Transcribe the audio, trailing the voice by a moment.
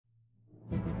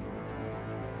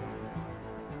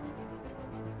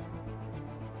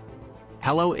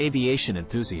Hello aviation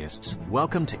enthusiasts,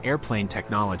 welcome to Airplane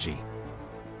Technology.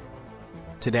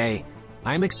 Today,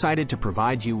 I'm excited to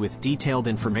provide you with detailed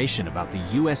information about the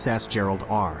USS Gerald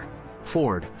R.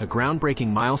 Ford, a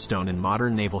groundbreaking milestone in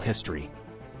modern naval history.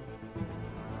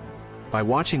 By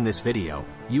watching this video,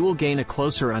 you will gain a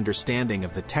closer understanding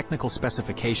of the technical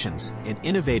specifications and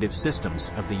innovative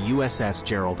systems of the USS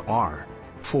Gerald R.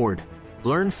 Ford.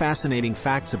 Learn fascinating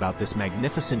facts about this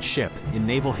magnificent ship in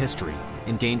naval history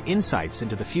and gain insights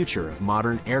into the future of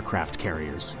modern aircraft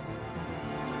carriers.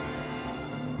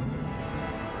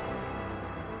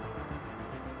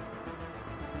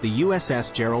 The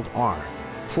USS Gerald R.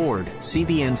 Ford,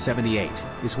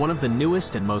 CVN-78, is one of the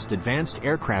newest and most advanced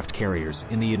aircraft carriers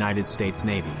in the United States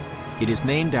Navy. It is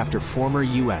named after former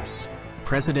U.S.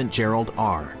 President Gerald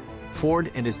R.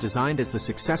 Ford and is designed as the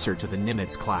successor to the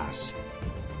Nimitz class.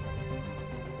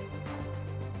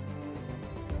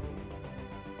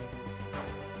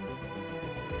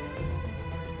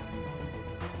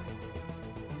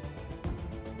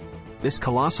 This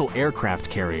colossal aircraft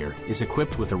carrier is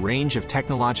equipped with a range of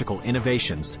technological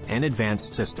innovations and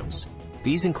advanced systems.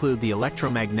 These include the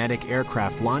Electromagnetic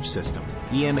Aircraft Launch System,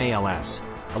 EMALS,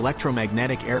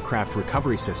 Electromagnetic Aircraft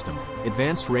Recovery System,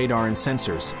 advanced radar and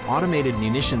sensors, automated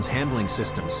munitions handling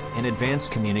systems, and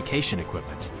advanced communication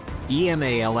equipment.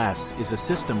 EMALS is a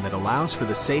system that allows for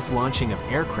the safe launching of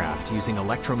aircraft using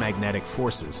electromagnetic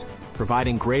forces,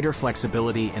 providing greater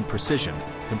flexibility and precision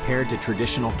compared to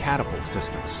traditional catapult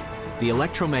systems. The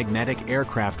Electromagnetic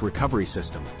Aircraft Recovery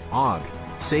System, EOG,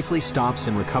 safely stops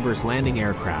and recovers landing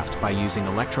aircraft by using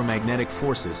electromagnetic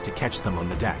forces to catch them on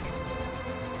the deck.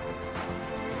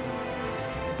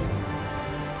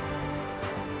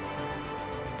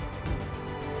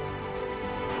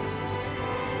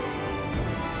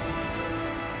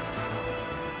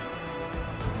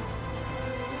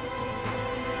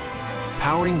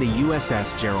 Powering the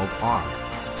USS Gerald R.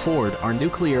 Ford are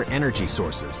nuclear energy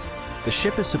sources. The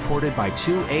ship is supported by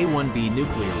two A-1B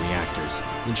nuclear reactors,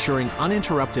 ensuring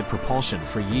uninterrupted propulsion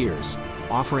for years,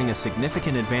 offering a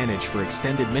significant advantage for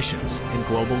extended missions and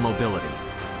global mobility.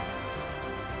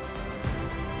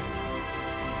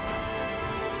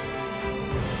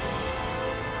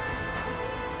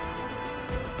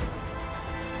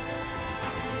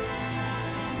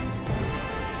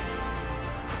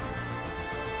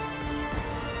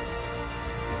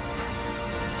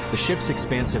 The ship's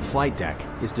expansive flight deck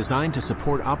is designed to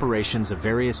support operations of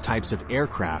various types of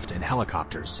aircraft and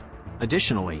helicopters.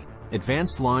 Additionally,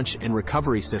 advanced launch and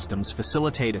recovery systems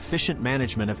facilitate efficient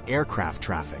management of aircraft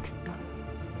traffic.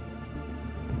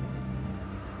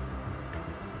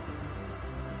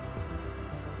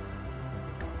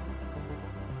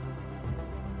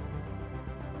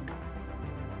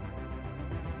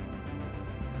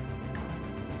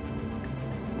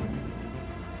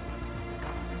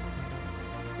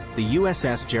 The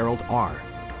USS Gerald R.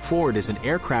 Ford is an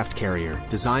aircraft carrier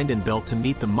designed and built to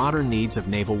meet the modern needs of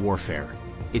naval warfare.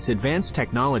 Its advanced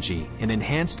technology and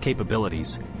enhanced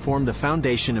capabilities form the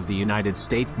foundation of the United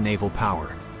States naval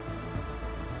power.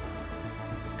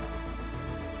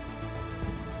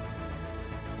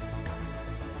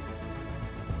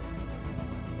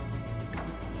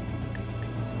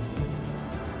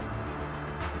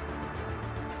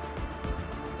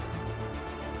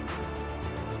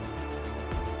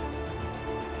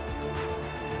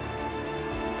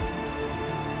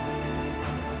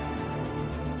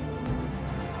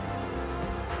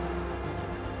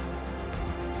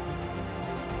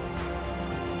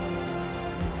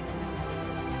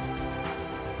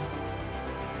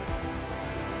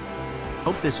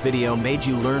 Hope this video made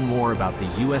you learn more about the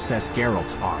USS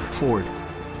Gerald R. Ford.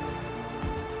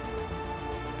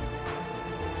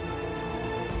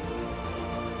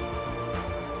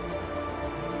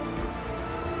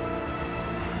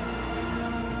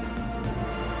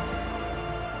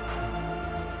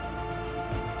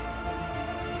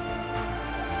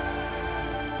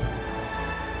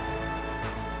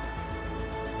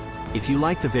 If you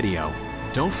like the video,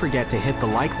 don't forget to hit the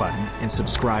like button and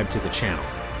subscribe to the channel.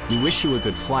 We wish you a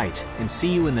good flight and see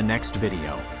you in the next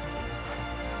video.